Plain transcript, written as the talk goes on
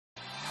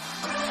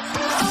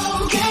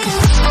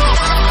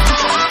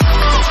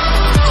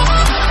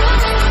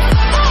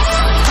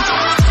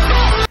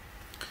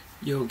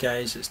Yo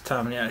guys, it's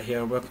Terminator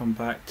here. Welcome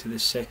back to the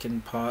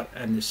second part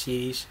in the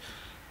series.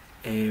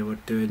 We're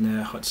doing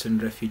the Hudson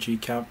Refugee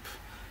Camp.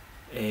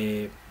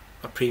 A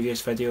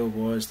previous video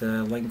was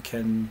the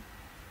Lincoln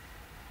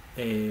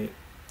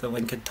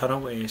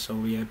Tunnel, so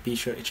be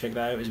sure to check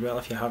that out as well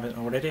if you haven't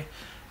already.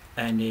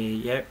 And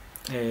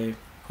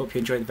hope you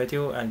enjoyed the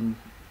video, and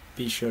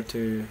be sure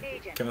to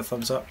give a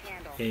thumbs up,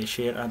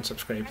 share and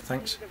subscribe.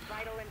 Thanks.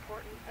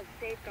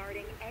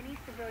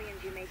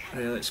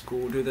 Right, let's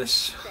go do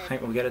this. I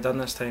think we'll get it done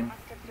this time.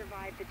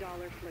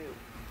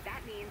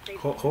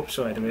 Hope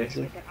so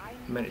anyway.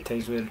 Many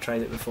times we've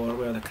tried it before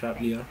with the crap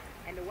gear.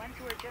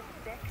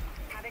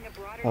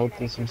 I'll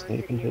do some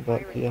sniping for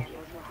back here.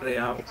 Right,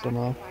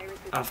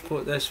 I've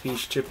got this wee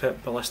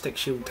stupid ballistic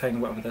shield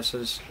thing, whatever this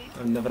is.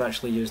 I've never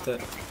actually used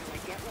it.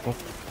 Oh.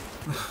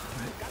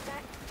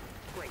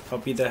 I'll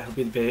be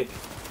the bait.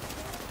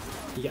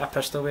 You get a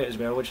pistol with it as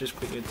well, which is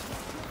quite good.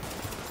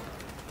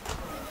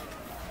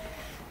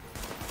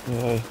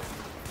 Yeah.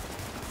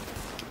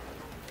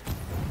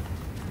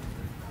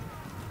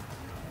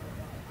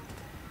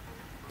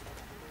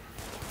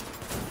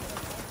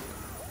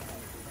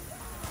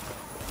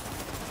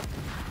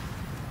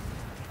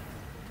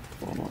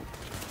 Oh no.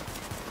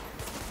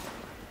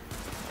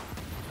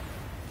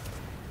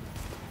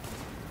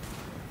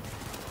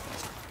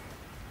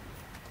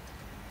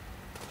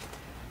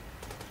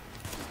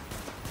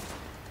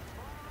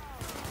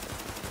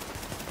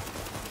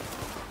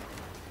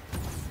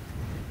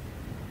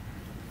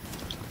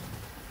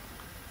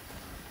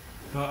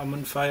 Oh, I'm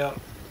on fire.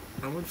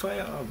 I'm on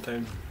fire. Oh, I'm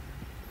down.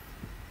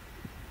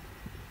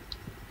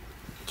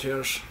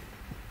 Cheers.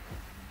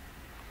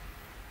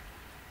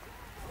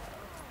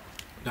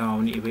 No,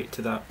 I need to wait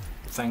till that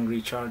thing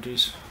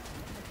recharges.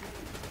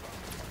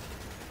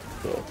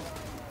 Yeah.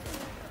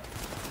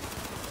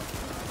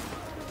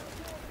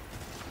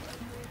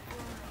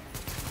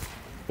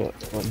 Got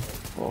one.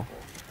 Oh.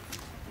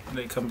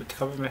 Right, come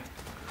with me.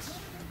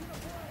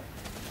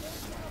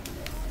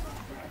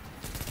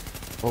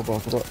 Oh,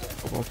 back of it.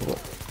 Oh, back of it.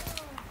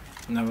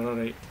 No, we're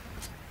alright.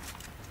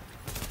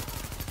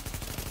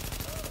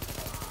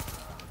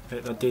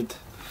 Right, they're dead.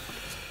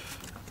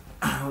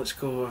 Let's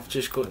go. I've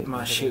just got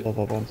my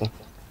shield.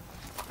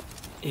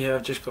 Yeah,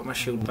 I've just got my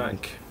shield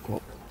back.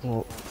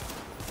 Oh.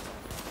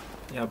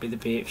 Yeah, I'll be the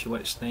bait if you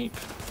want to snipe.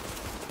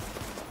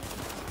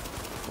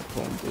 I'll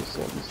try and do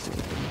something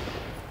sniping.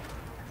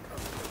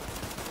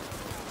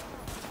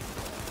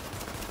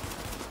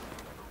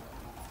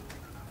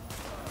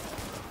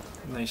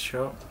 Nice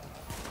shot.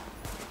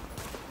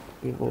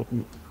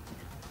 Reloading.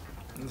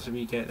 There's a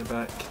wee get at the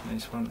back.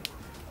 Nice one.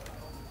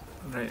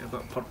 Right, I've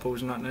got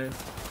purples in that now.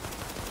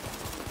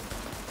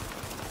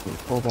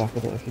 Fall back a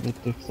bit if you need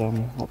to, because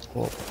I'm up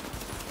top.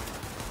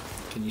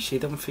 Can you see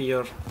them for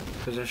your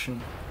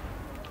position?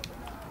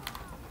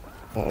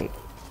 Right.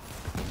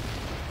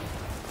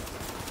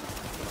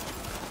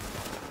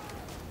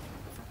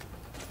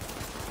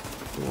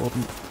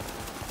 Reloading.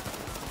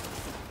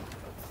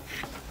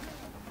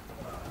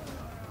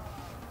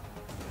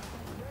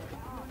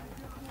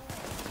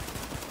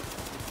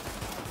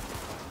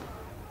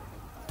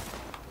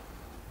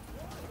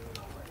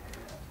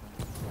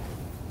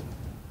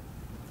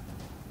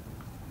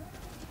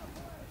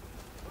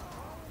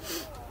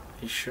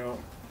 He's shot.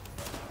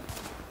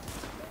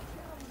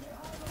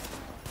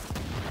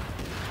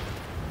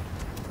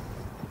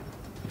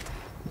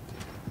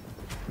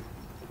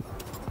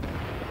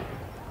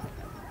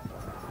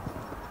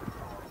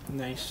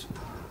 Nice.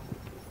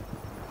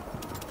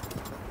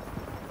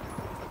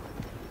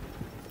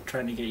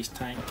 Trying to get his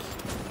tank.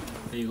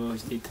 There you go,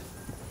 he's dead.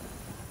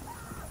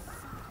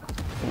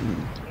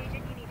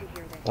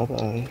 Bye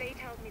bye.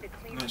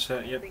 That's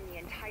it, yep.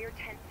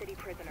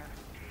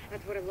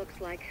 That's what it looks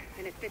like,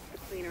 and it fits the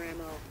cleaner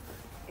MO.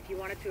 If you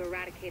wanted to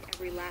eradicate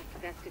every last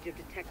vestige of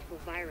detectable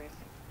virus,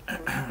 where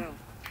would you go?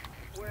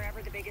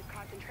 Wherever the biggest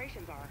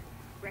concentrations are.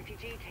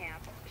 Refugee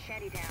camps,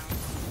 shanty towns.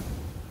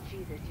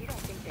 Jesus, you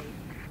don't think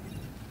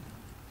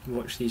they...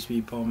 Watch these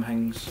wee bomb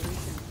hangs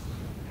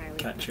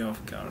catch you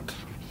off guard.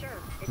 Sure,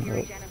 if you're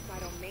a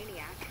genocidal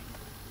maniac.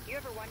 You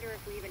ever wonder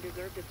if we even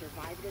deserve to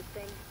survive this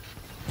thing?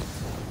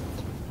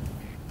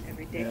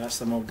 Every day. Yeah, that's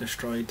them all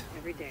destroyed.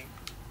 Every day.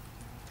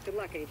 Good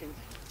luck, agents.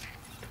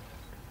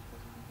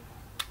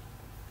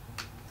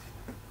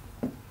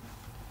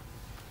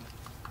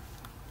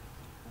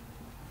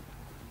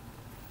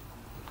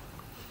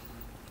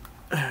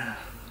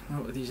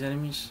 What are these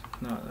enemies?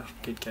 No, they're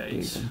good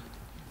guys.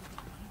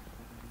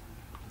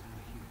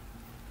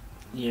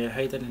 Yeah,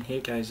 hiding in here,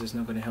 guys, is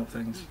not going to help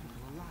things.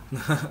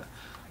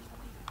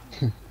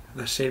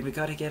 They're saying we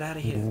gotta get out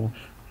of here.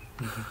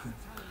 Yeah.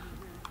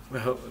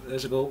 Well,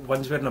 there's a go.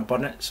 One's wearing a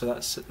bonnet, so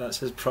that's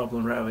his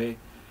problem right away.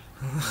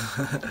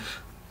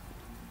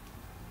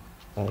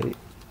 Right.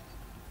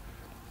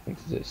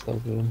 Thinks it's still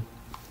going.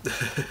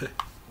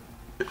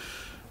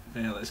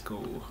 Yeah, let's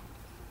go.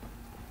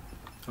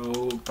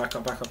 Oh, back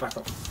up, back up, back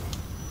up.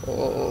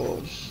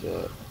 Oh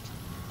shit.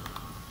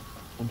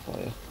 On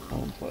fire.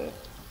 I'm on fire.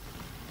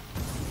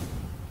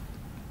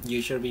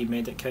 Use your wee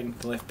medic king,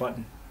 the left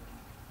button.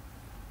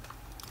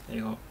 There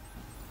you go.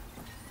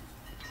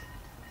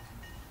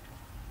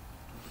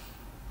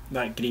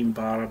 That green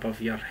bar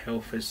above your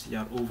health is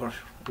your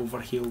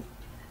over heal,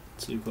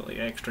 so you've got like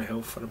extra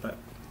health for a bit.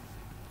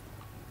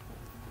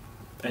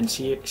 And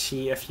see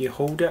if you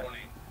hold it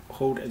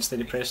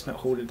instead of pressing it,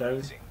 hold it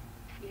down.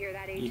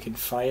 You can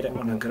fire it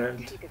on the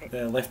ground,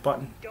 the left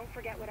button.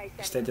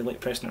 Instead of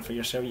like pressing it for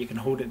yourself, you can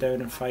hold it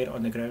down and fire it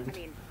on the ground.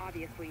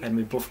 And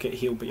we both get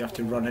healed, but you have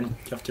to run in.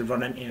 You have to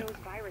run into it.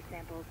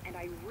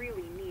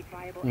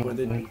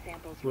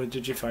 Where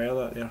did you fire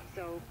that there?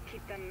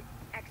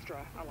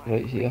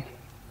 Right here.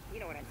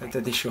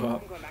 Did they show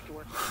up?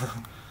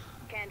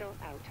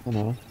 I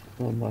know,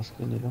 no one last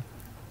screen either.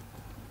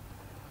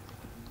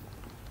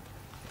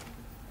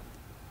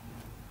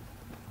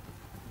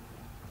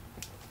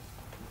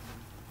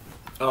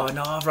 Oh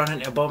no, I've run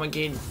into a bomb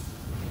again.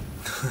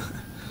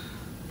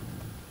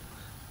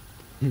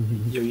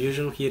 You'll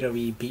usually hear a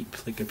wee beep,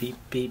 like a beep,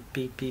 beep,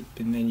 beep, beep,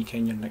 and then you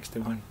can you're next to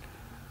one.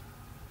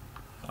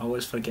 I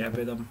always forget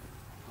about them.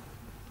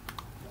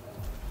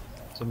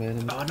 So many.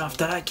 Oh no, I've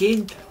done it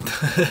again!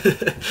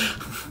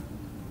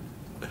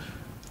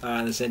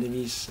 There's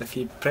enemies. If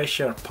you press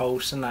your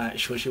pulse and that, it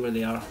shows you where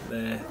they are,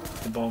 the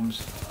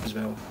bombs as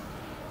well.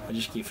 I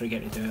just keep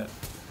forgetting to do it.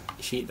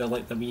 You see, they're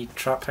like the wee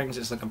trap things,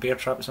 it's like a bear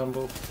trap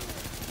symbol.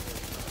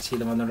 See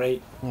them on the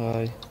right?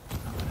 Aye.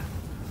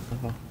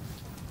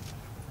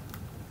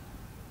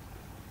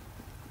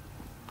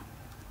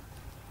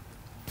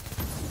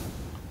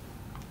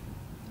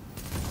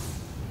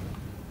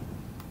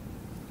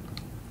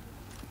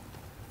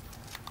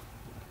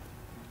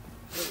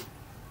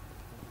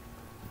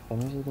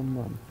 Damage of them,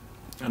 man.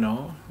 I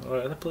know, all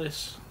over the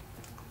place.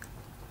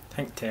 I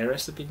think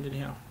terrorists have been in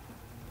here.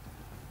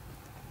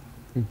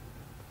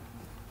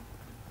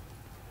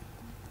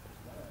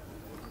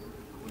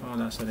 Oh,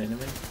 that's an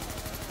enemy.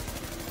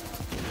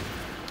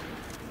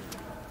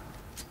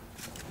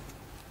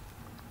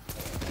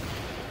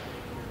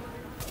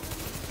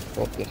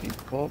 Pop, is he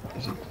pop?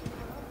 Is he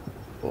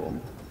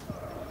bomb?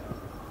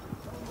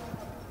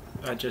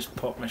 I just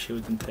popped my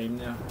shield in time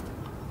there.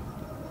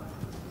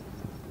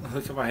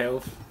 Look at my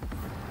health.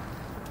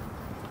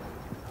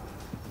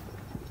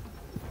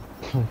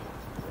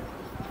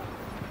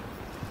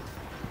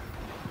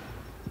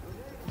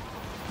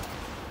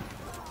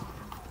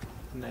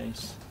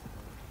 Nice.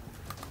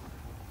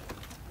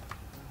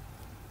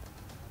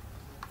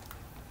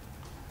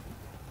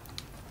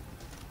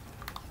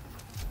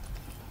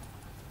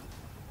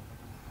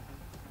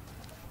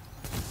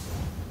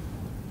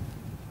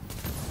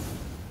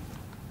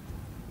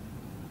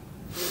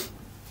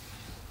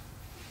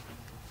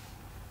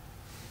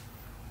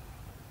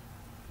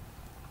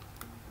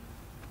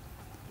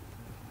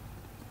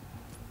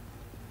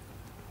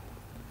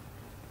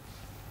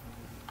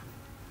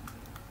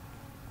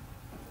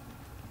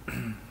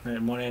 Right,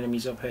 more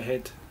enemies up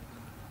ahead.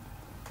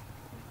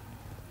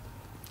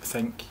 I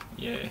think,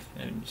 yeah,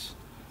 enemies.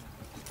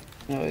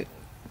 Alright.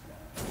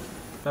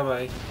 Bye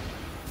bye.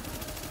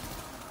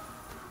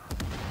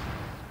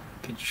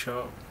 Good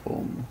shot.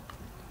 Boom.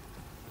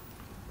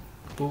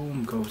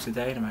 Boom goes the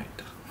dynamite.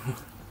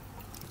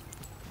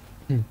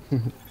 Warning.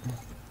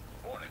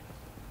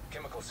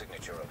 Chemical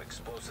signature of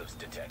explosives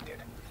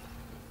detected.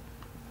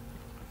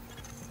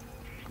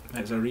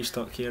 There's a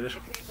restock here.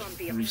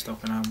 A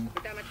restock and ammo.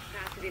 With that much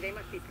capacity, they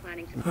must be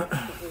planning to put the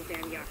whole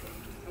damn yacht.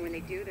 And when they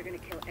do, they're gonna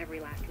kill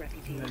every last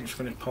refugee. I'm just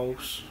going to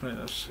pulse. Right,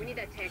 there's We need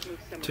that tank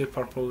moved somewhere. 2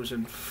 purples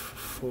and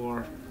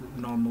 4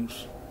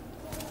 normals.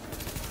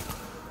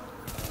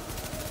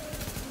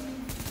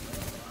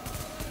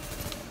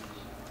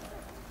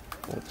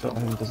 Watch out,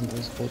 him doesn't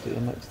explode at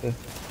you next day.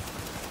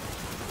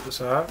 What's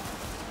that?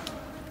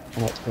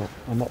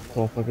 I'm up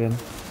top again.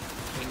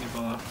 Any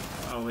bother.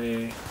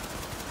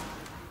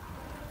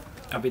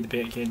 I'll be the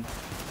bait again.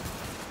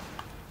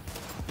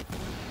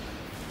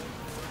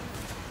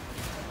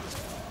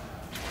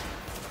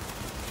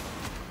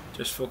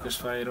 Just focus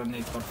fire on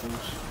the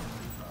purples.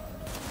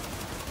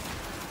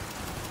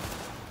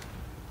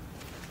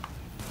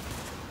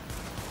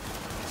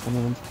 Some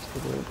of them just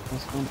about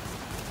this one.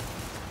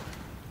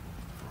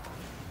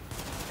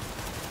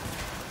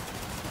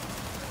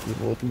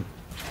 Reloading.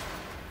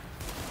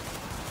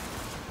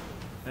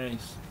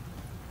 Nice.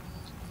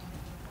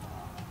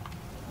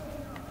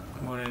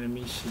 More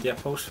enemies. Did you have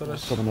a pulse for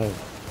us? Coming out.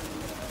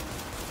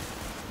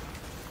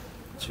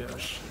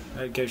 Cheers.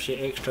 It gives you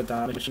extra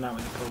damage and that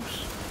with the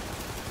pulse.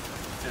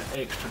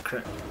 Extra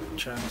crit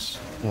chance.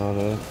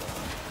 Alright.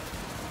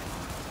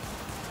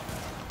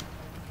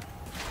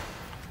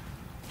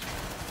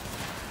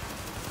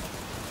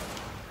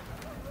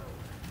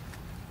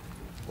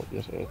 Pop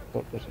your head,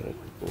 pop your head.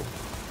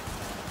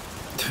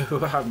 Go.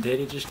 What happened there?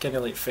 He just kind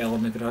of like fell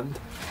on the ground.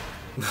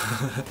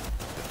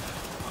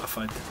 What a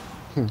fun.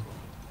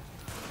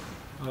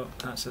 Oh,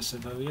 that's a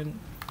civilian.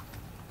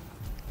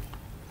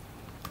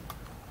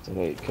 It's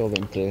alright, kill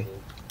them too.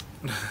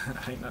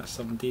 I think that's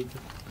some deed.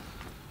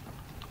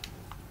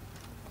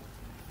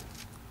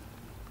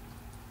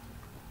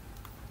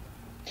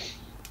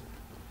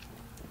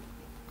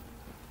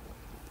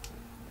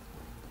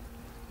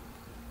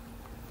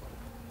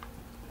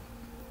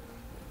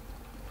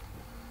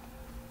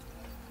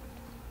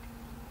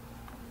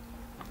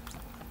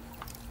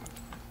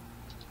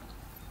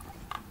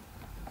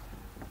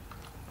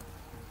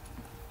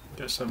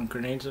 Got some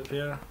grenades up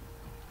here.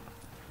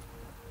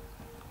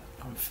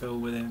 I'm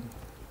filled with them.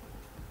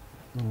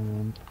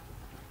 And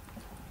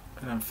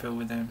And I'm filled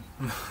with them.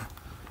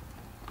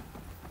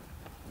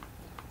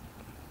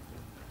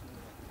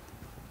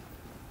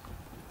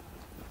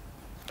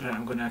 Right,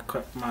 I'm going to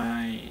equip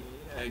my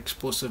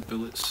explosive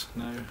bullets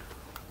now.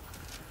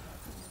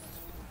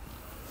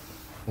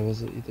 how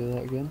is it you do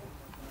that again?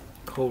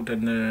 Hold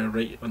in the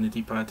right on the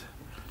D-pad.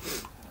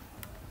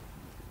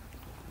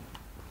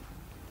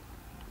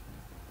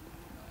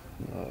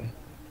 Aye.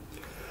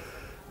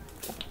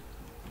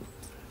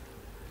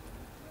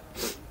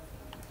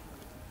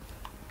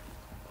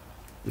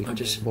 You I'll can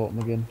just- just bottom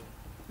again.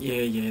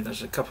 Yeah,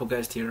 there's a couple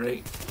guys to your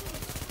right.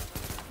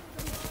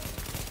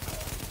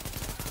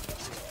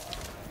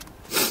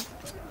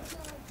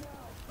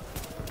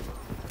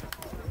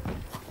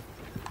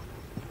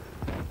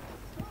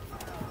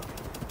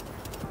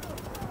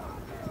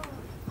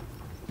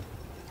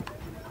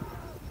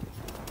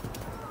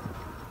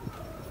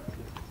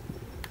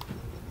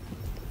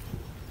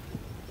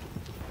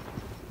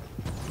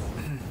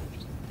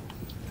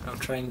 I'll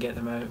try and get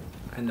them out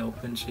in the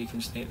open so you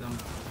can snipe them.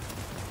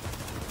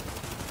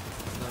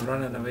 They're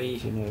running away.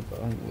 You know, but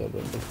I think they're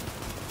windy.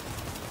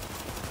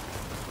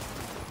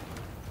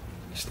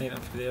 Snipe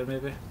them from there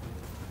maybe.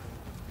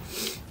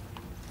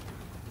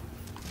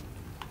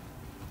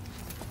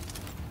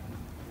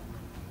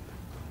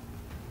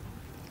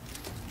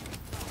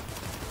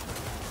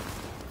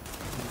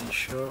 Nice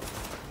shot.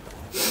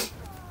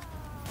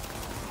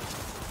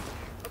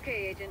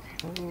 Okay, Agent.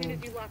 As soon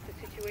as you lock the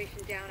situation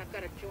down, I've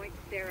got a joint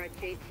Sarah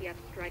JTF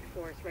strike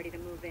force ready to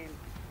move in.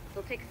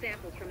 They'll take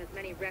samples from as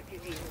many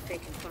refugees as they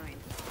can find.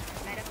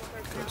 Medical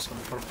personnel? Got some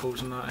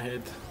purples in that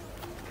head.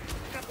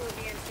 A couple of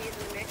EMTs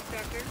in the mix,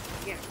 Doctor?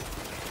 Yes.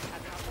 A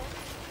couple?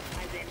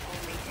 As in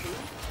only two?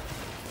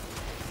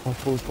 I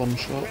posed one The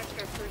shot. rest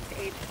are first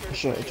aid certified.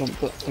 Shot, I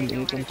jumped it, They didn't know you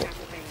how to jump it?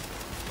 tackle things.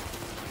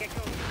 Get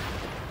going.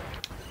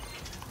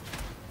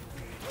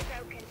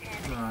 Without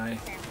contaminating Aye.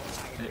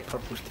 sample Right,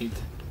 purple's dead.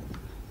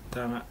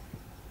 Damn it.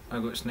 I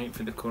got sniped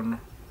for the corner.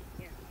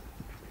 Yeah.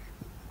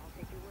 I'll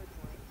take your word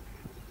for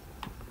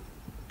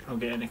it. I'll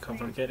get any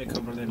cover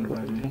then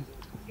revive me.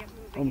 Get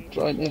I'm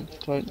moving,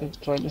 Agent.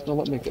 trying to not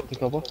let me get the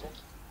cover.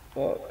 Fuck.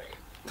 Your team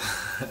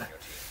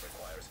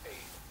requires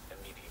aid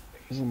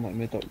immediately. Doesn't let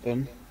me duck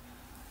down.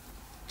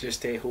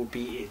 Just hold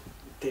B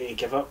to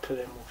give up and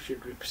then we'll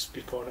should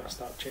respawn at a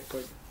start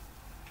checkpoint.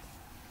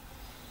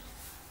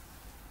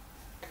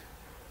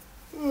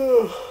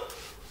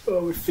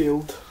 Oh, we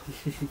failed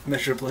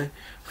miserably.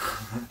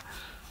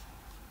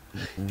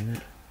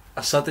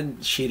 A sudden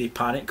sheery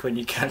panic when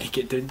you can't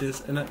get down this,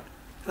 innit?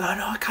 Oh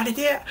no, I can't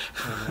do it!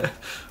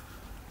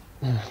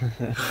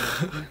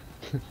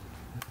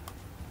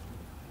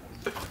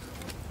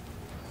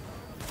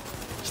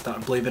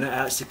 Start blaming it,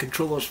 it's the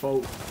controller's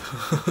fault.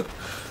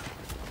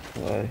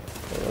 Aye,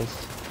 it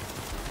is.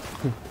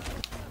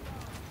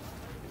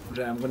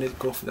 Right, I'm going to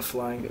go for the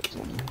flank. Get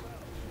something.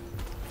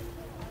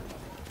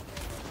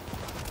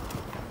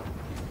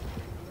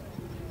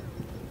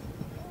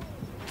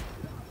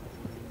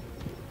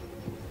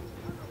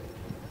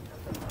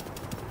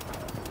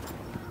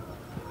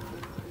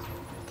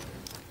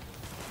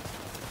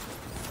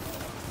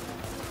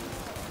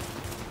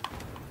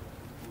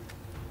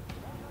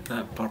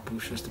 That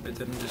purple's just a bit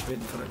in, just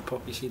waiting for it to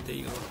poppy seed. There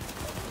you go.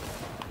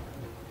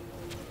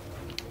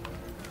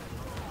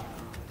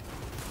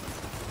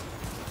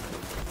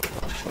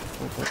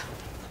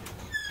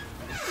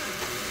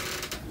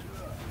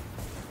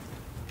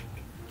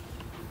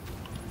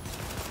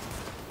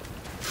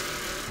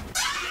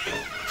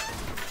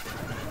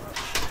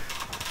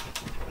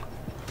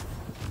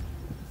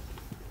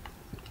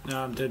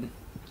 No, I'm dead.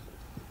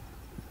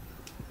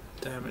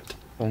 Damn it.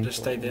 Fine, Just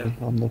stay there.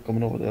 I'm not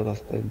coming over there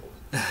this time.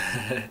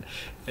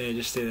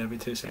 Just stay there for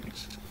 2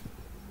 seconds.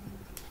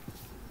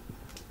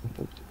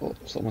 Oh,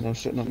 someone else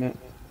shooting at me.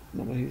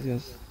 Not where he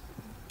is.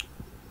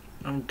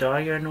 I'm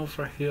dying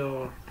over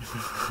here.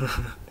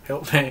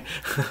 Help me.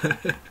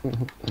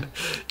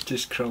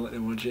 Just crawl at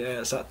the woods. Yeah,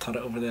 it's that turret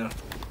over there.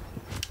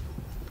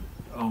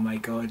 Oh my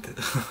god.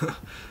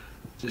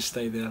 Just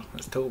stay there.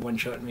 It's total one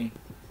shot me.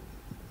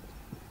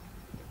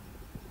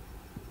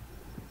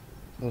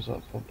 There's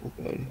that purple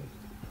guy.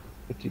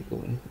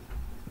 Particularly.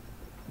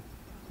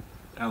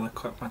 I'll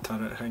equip my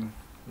turret thing,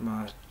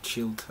 my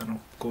shield, and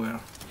I'll go there.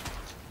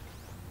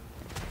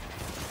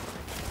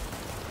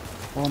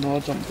 Oh no, I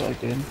jumped it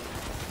again.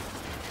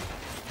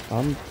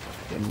 I'm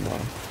getting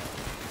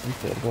I'm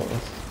terrible at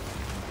this.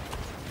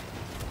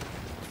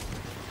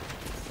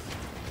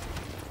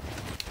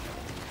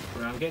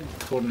 Right, I'm getting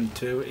torn in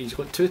two. He's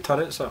got 2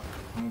 turrets up.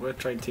 I'm going to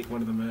try and take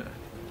one of them out.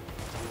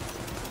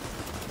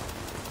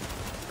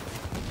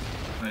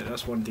 Right,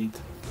 that's one dead.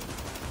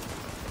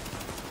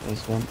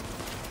 There's one.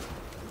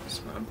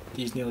 So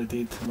he's nearly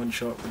dead. One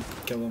shot would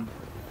kill him.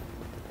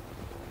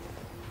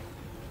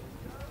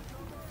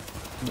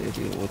 Need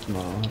to reload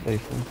my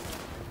rifle.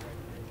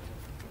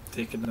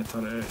 Taking the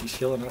turret out. He's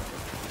healing it.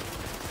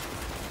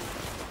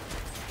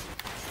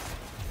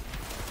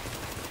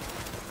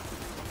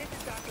 This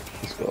is Dr.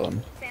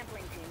 gone.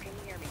 Sampling team, can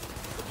you hear me?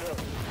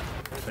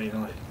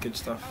 Finally, good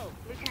stuff. Oh,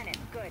 Lieutenant,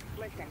 good.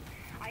 Listen,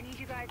 I need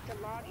you guys to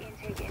log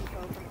intake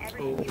info from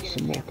everything Oh, you get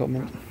Some more samples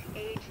coming. from.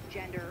 Age,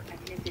 gender,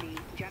 ethnicity,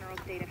 general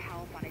state of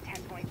health on a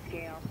 10-point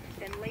scale.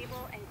 Then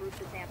label and group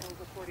the samples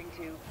according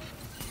to...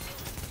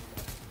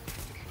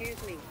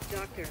 Excuse me,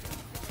 Doctor,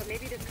 but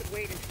maybe this could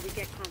wait until we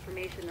get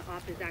confirmation the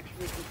op is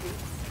actually complete.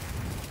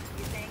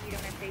 You saying you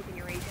don't have faith in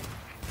your agent?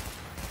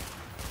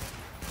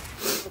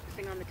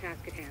 Focusing on the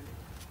task at hand.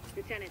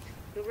 Lieutenant,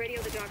 you'll radio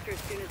the doctor as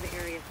soon as the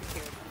area is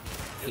secured.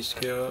 Hey,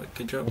 Scale,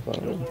 good job.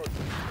 Apparently.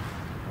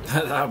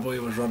 That boy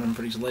was running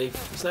for his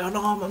life. He's like, oh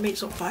no, my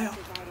mate's on fire.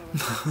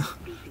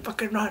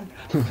 Fucking run.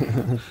 Copy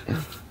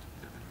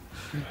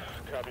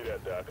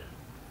that, Doc.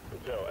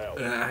 Hotel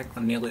out. I think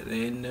we're nearly at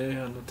the end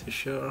now, I'm not too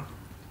sure.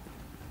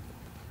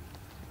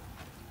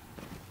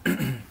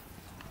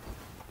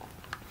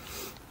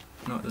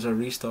 No, there's a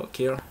restock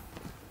here.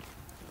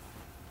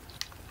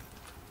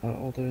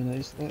 That'll do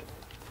nicely.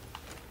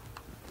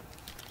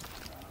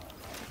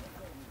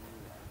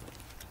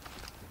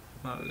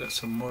 Oh, we've got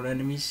some more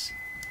enemies.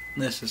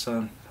 This is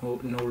a no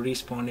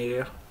respawn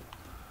area.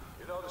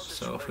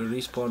 So if we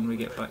respawn we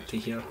get back to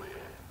here.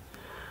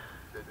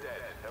 They're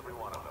dead, every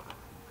one of them.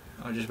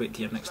 I'll just wait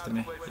till you're next to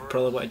me. You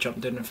probably want to jump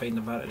down and find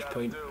the vantage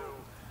point.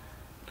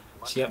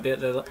 See up there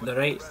at the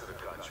right?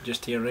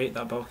 Just to your right,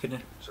 that balcony.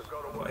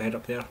 I've got to head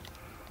up there.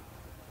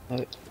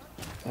 Right.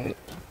 Right.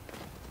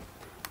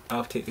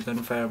 I'll take the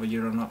gunfire when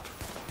you run up.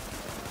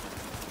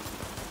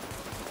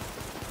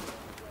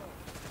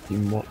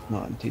 Teamwork,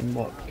 man,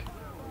 teamwork.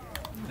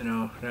 You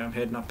know, right, I'm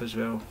heading up as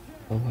well.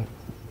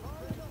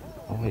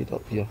 I'll hide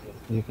up here.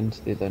 You can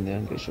stay down there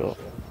and get shot.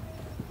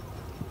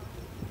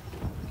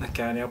 I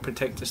can, I'll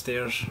protect the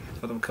stairs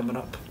for them coming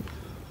up.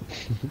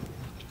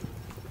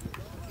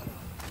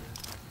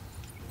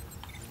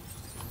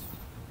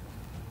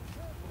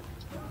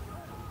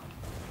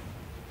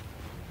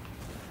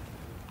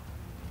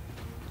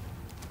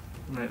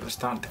 Right, they're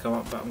starting to come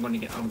up, but I'm going to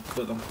get them,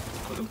 got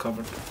them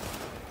covered.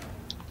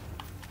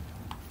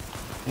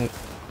 Yep.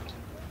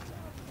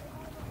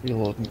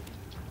 Reloading.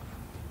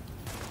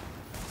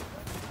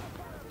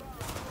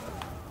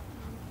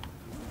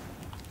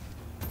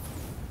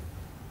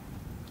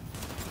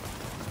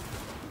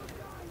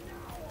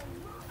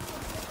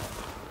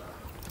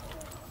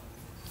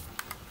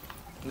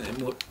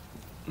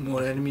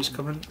 More enemies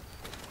coming.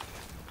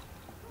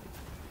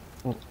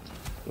 Oh,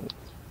 good.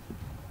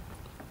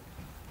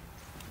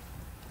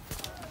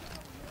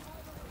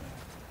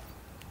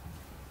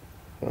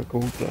 Got a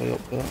gold guy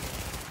up there.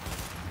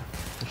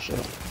 Oh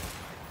shit.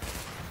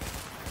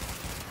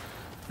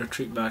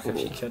 Retreat back if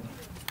you can.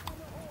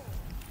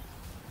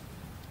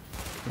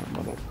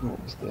 Oh,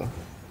 what was there?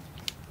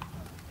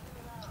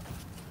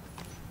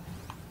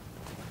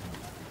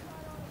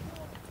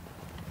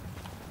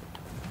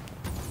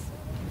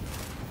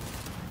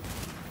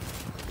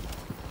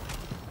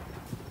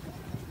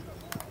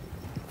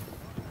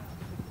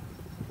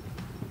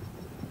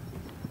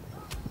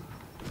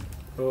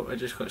 Oh, I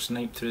just got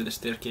sniped through the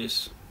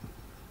staircase.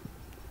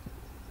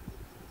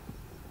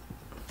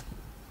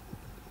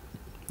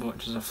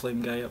 Watch, there's a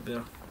flame guy up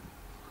there.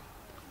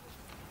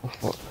 Oh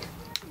fuck.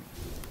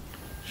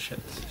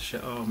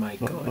 Shit, oh my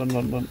god.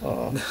 Run.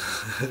 Oh.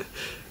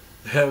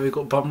 Yeah, we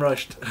got bum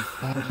rushed.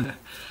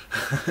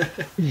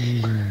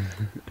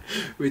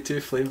 We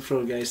two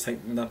flamethrower guys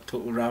thinking they're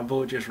total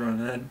Rambo just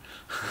running in.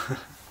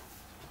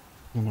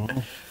 No.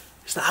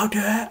 He's like, I'll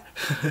do it!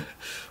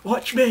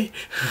 Watch me!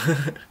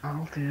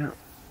 I'll do it.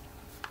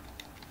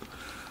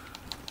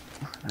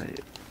 Right,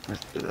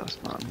 let's do this,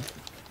 man.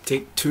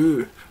 Take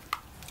two.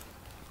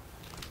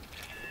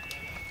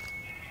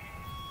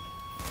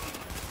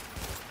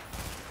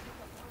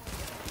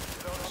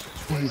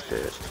 He's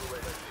dead.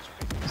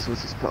 This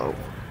was his pal.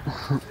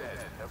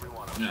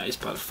 Nah, his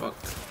pad's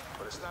fucked.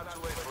 But it's not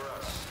too late for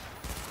us.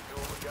 We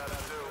do what we gotta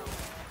do.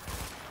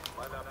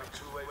 Might not be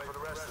too late for the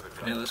rest of the Right,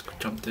 company. let's go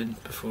jump in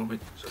before we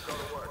So go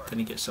to work.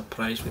 didn't get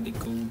surprised with the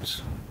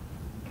golds.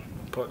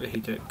 Pop the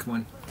head out, come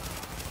on.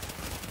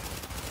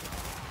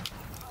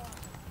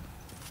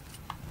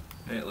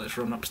 Right, let's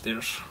run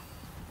upstairs.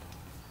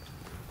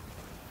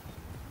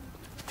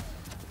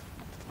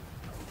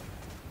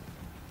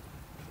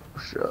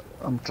 Shit,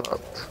 I'm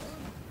trapped.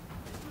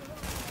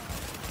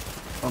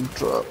 I'm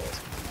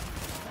trapped.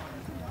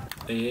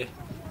 Eh?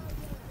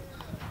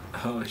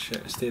 Oh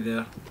shit, stay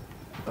there.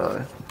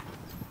 Aye.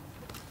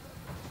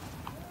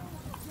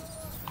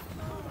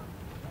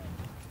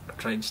 I'll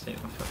try and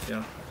snipe off up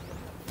here.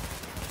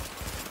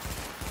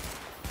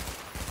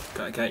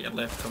 Gotta get your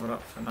left cover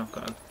up, and I've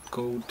got a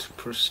gold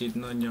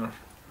proceeding on your...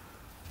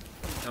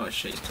 Oh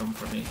shit, he's come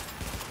for me.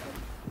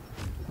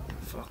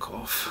 Fuck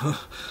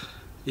off.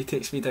 He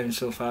takes me down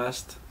so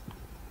fast.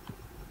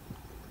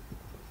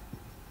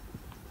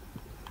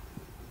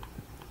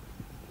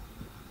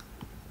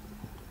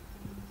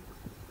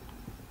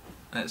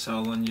 It's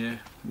all on you.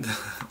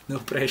 No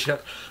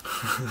pressure.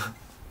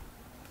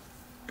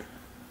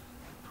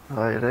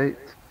 Aye, right.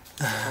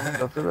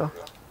 Everywhere.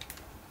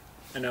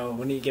 I know,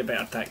 we need to get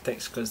better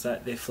tactics because the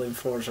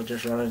flamethrowers are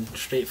just running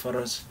straight for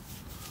us.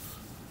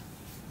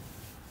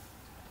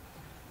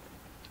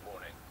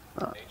 Warning.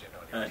 Ah. Agent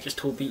on your Just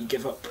hope you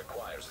give up.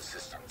 requires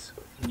assistance.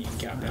 We need to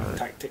get a better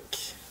tactic.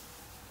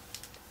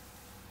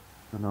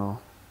 I know.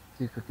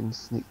 See if we can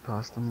sneak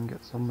past them and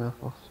get somewhere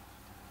first.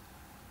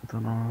 I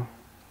don't know.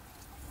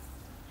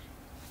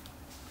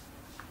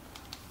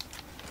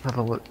 Have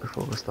a look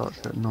before we start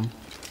shooting them.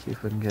 See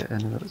if we can get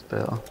any that's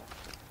better.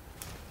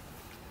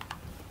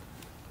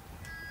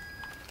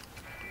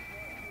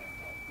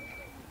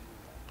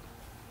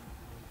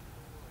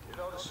 You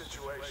know the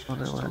situation. Are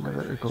they It's too letting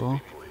late for it these go?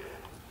 people here.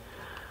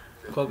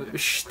 Well, we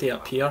should stay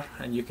up here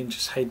and you can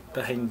just hide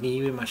behind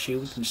me with my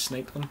shield and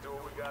snipe them. Do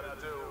what we gotta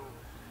do.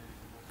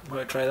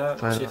 Want to try that?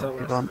 Try See if that that if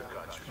you works. want.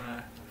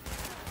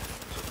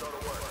 So go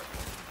to work.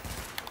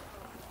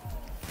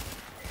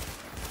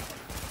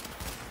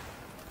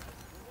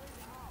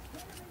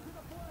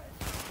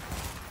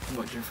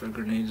 Watching for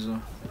grenades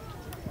though.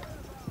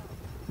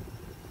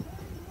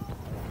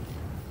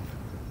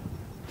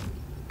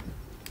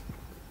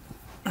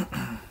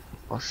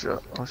 Oh shit,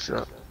 oh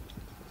shit.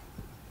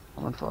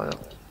 I'm on fire.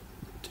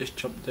 Just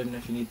jump down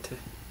if you need to.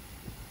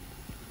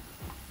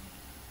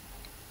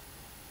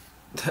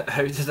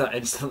 How did that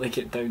instantly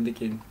get downed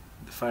again?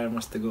 The fire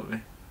must have got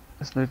me.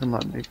 It's not even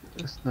like me.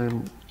 It's not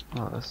even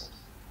like this.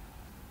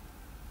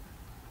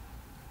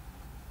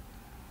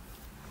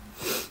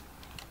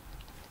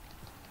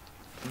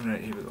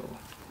 Right, here we go.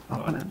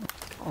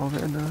 I'll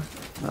get in there.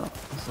 No,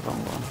 that's the wrong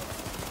one.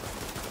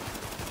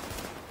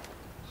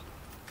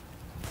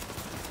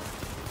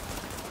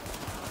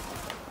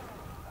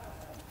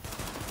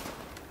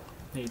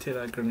 Need to take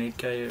that grenade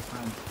guy out,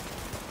 man.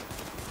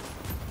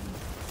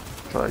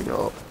 Try to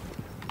go up.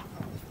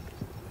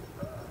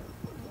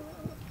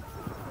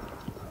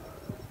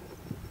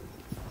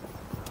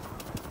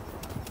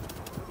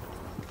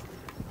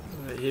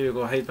 Right, here we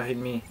go, hide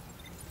behind me.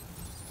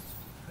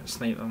 Let's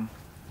snipe them.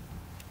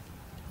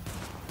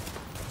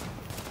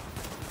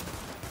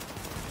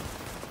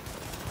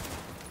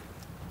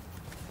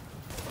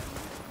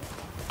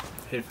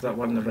 Head for that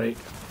one on the right.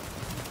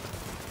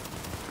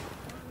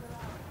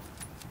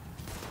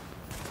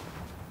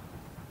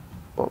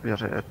 Pop your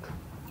head.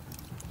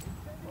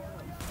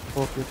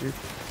 Pop your dude.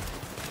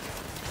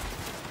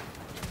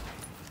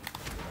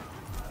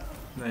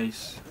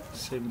 Nice.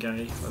 Same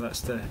guy. Well,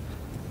 that's the...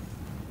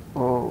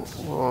 Oh,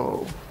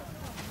 whoa.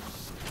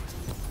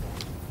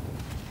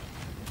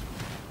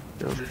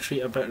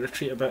 Retreat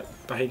a bit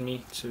behind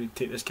me so we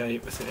take this guy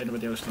out without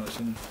anybody else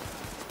noticing.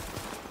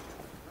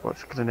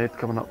 Watch grenade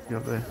coming up your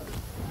way.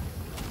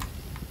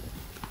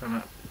 Damn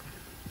it.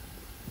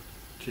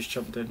 Just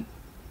jumped in.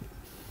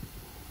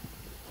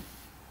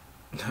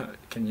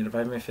 Can you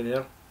revive me for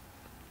there?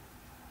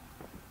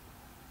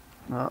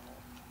 Nah.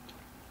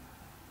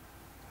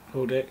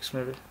 Hold X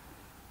maybe.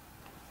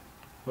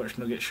 Watch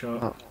no get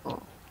shot.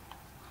 Oh.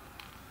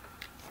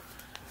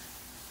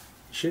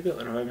 You should be able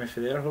to revive me for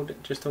there.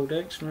 Just hold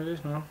X maybe?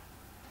 No?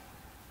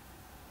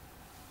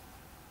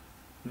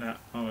 Nah,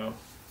 oh well.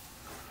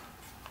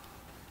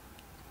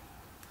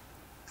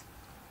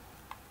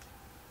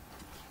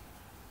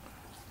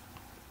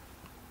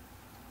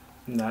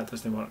 Nah, it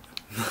doesn't work.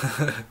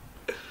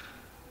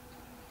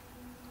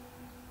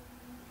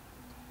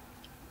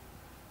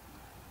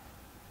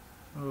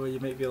 Oh, you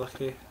might be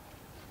lucky.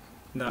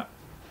 Nah,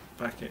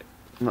 back it.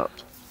 No.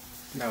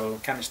 No,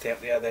 can't stay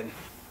up there then.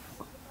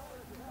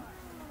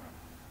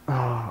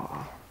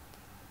 Oh.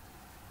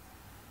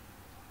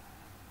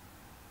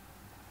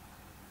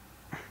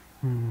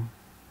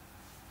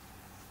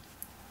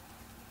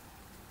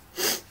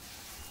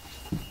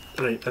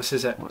 Right, this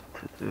is it. What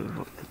to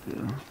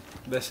do?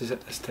 This is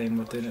it this time,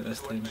 we're doing it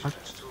this time.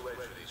 It's too late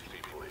for these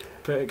people here.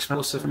 Put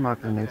explosive My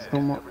grenades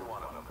don't work. Every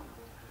one of them.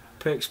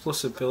 put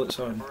explosive bullets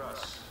on. For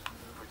us.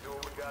 If we do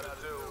what we gotta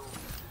do,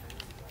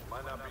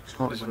 might not be too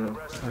Oh, late for the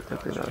rest I of you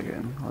could do that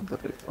again. Had the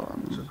big So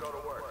button. go to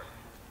work.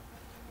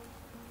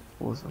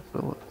 Pause of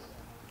bullets.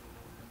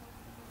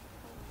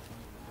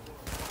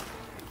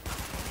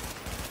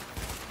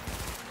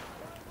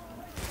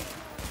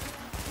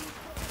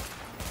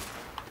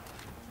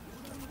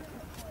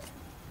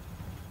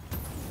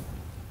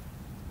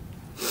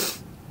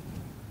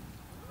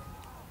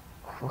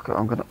 Fuck it,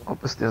 I'm gonna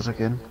up the stairs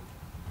again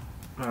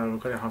We're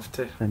gonna have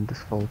to. and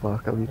just fall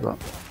back a wee bit.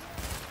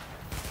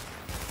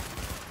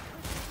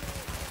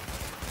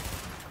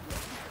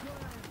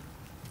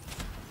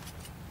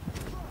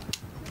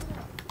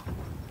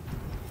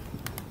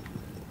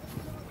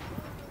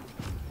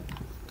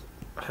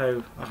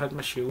 How? I had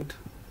my shield.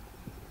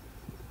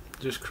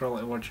 Just crawl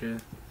towards you.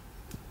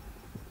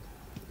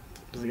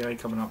 There's a guy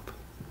coming up.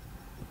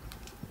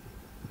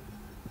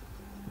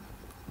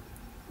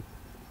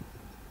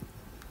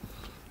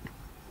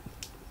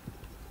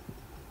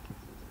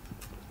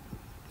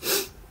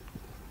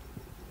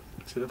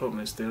 See the bottom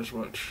of the stairs,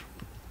 watch.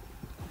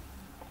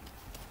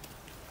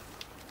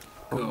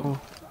 Go.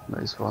 Oh,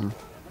 nice one.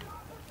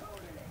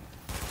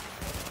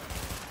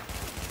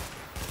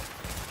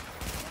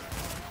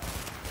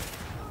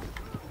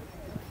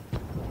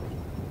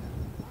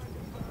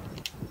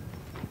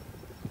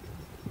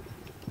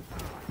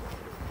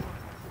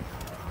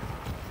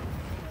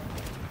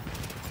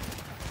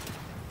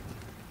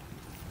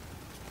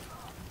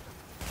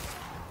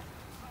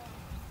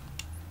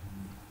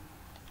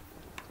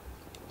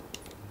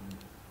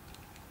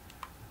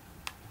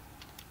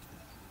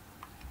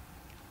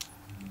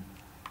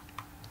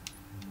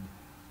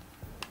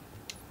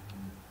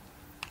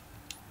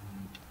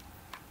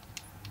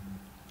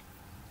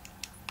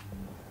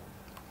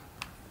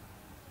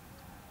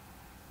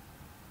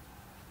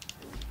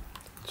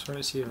 Trying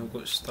to see if I've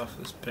got stuff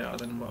that's better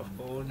than what I've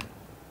got on.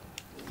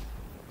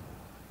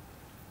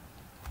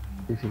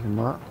 See if you can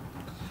what?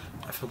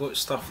 If I've got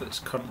stuff that's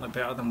currently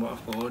better than what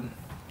I've got on,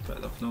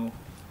 but I've no.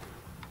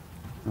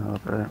 Oh,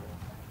 right.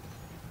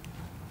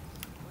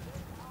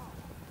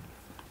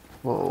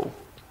 Whoa.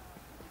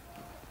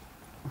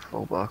 I'll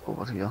fall back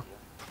over here.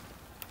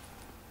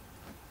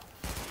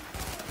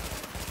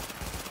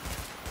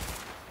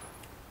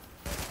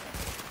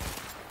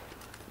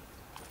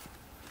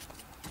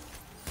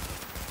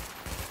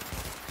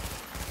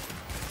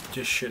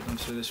 Just shoot them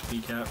through this wee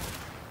gap.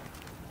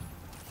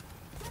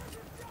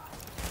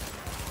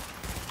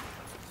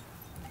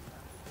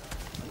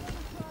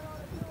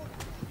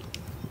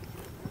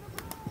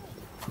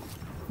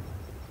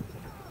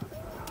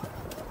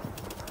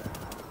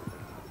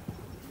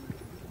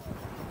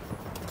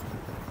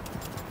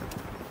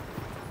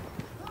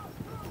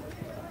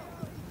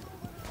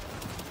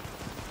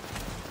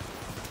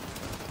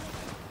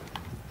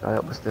 Guy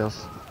up the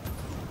stairs.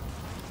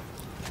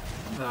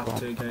 There are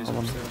two guys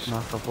One, upstairs.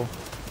 nah, couple.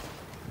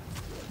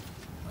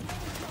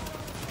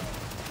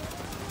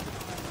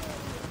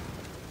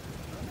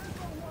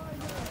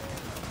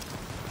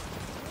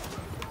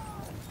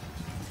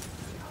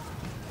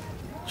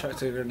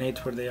 Chucked a grenade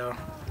where they are.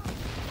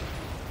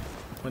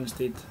 One's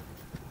dead.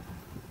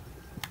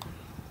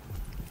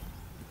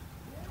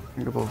 I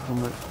think above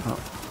them, like, oh,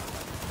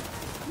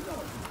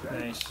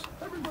 Nice.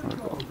 there we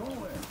go.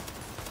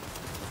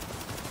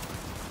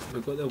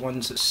 We've got the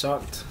ones that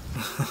sucked.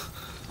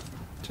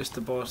 Just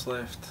the boss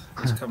left.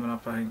 He's coming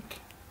up, I think.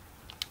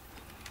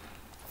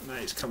 Nah,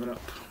 he's coming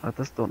up. I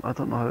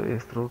don't know how to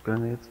throw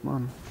grenades,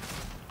 man.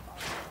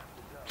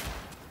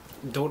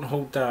 Don't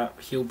hold that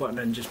heal button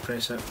and just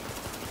press it.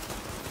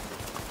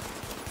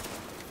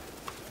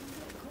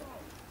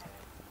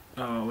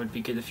 Oh, it would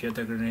be good if you had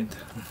a grenade.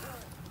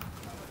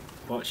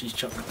 Watch, he's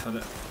chucked the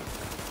turret.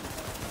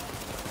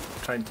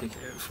 Try and take it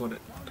out before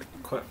it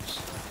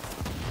equips.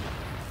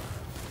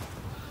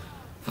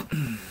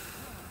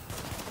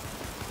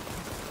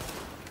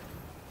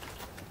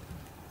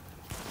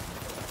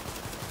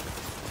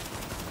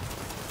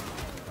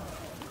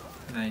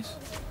 Nice.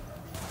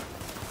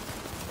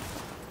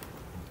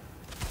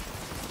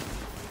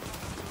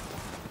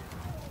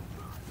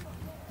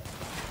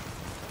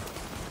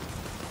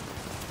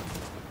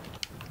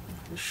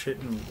 Who's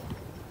shooting me?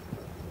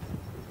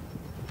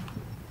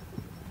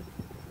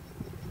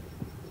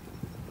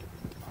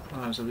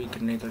 Oh, there's a wee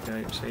grenade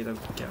guy outside, I'll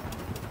get him.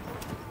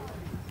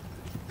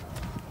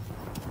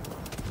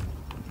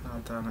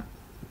 Oh, damn it.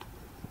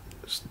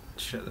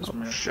 Shit, this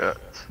mate. Shit.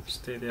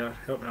 Stay there,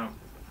 help me out.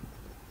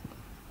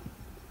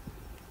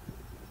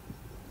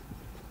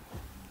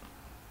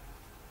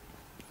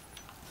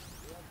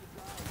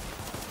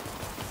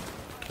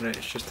 Right,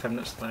 it's just him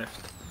that's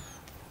left.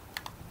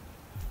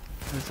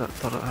 Where's that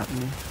turret hitting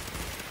me?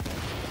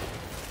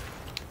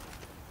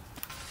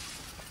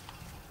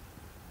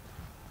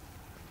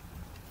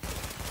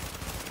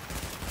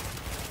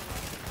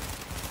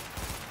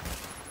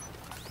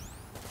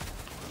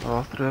 Oh,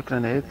 I threw a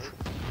grenade.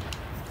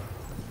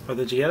 Oh,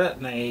 did you get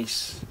it?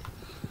 Nice.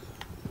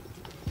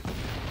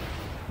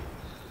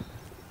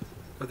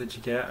 What did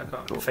you get?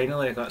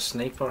 Finally I got a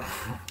sniper.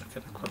 I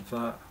could equip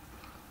that.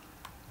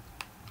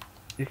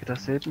 You could have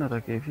said that I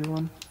gave you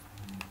one.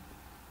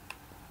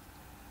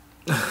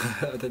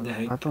 I didn't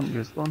think. I don't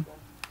use one.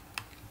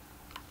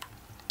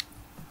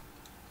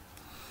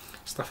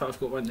 Stuff I've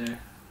got one now.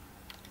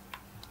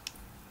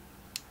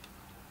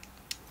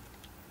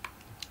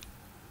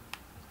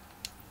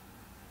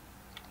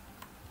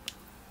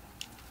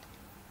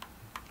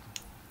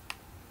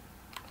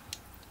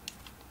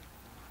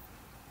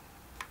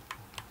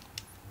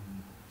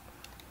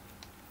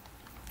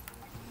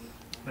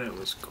 Right,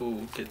 let's go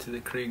get to the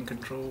crane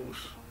controls.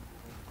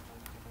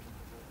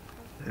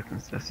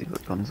 Let's see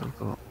what guns I've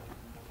got.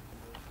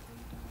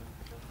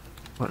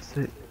 What's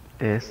the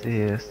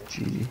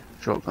SASG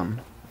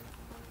shotgun?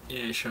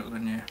 Yeah,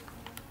 shotgun, yeah.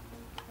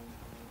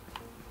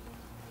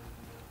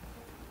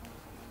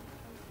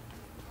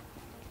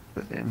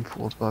 Put the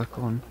M4 back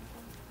on.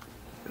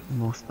 Get the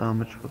most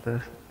damage for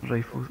the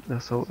rifles, the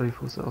assault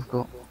rifles that I've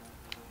got.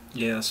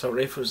 Yeah, assault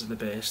rifles are the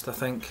best, I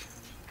think.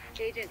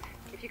 Agent,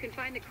 if you can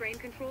find the crane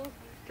controls,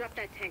 drop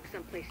that tank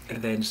someplace safe.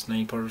 And then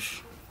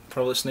snipers.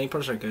 Probably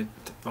snipers are good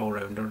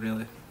all-rounder,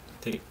 really.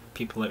 Take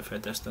people out for a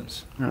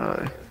distance.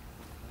 Aye.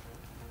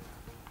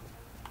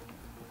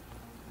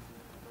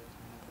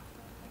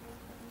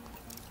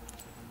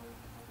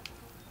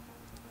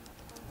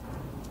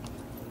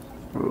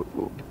 Whoa,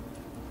 whoa.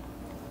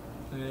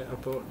 I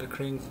bought the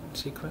crane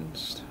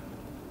sequenced.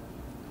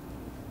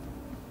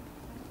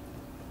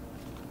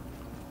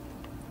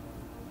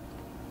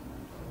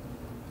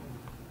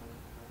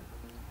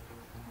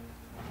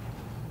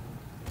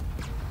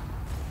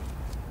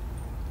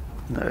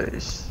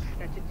 Nice.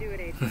 That should do it,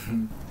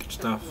 Agent. Good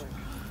stuff.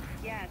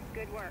 Yes,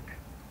 good work.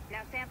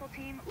 Now, sample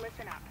team,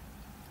 listen up.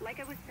 Like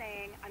I was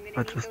saying, I'm going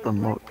I to need just those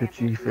unlocked the blood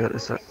samples labeled and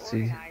G36C.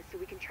 organized so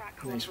we can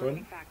track Nice coagulating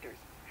one. factors.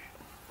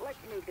 Let's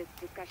move this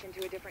discussion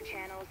to a different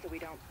channel so we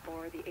don't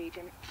bore the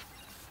agent.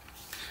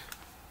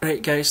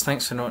 Right guys,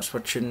 thanks so much for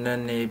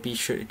tuning in. Be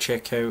sure to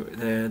check out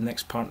the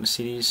next part of the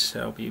series.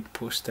 I'll be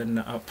posting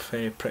it up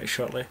pretty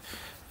shortly.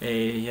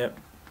 Yep,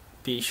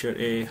 be sure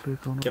to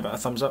give it a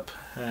thumbs up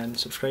and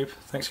subscribe.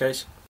 Thanks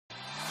guys.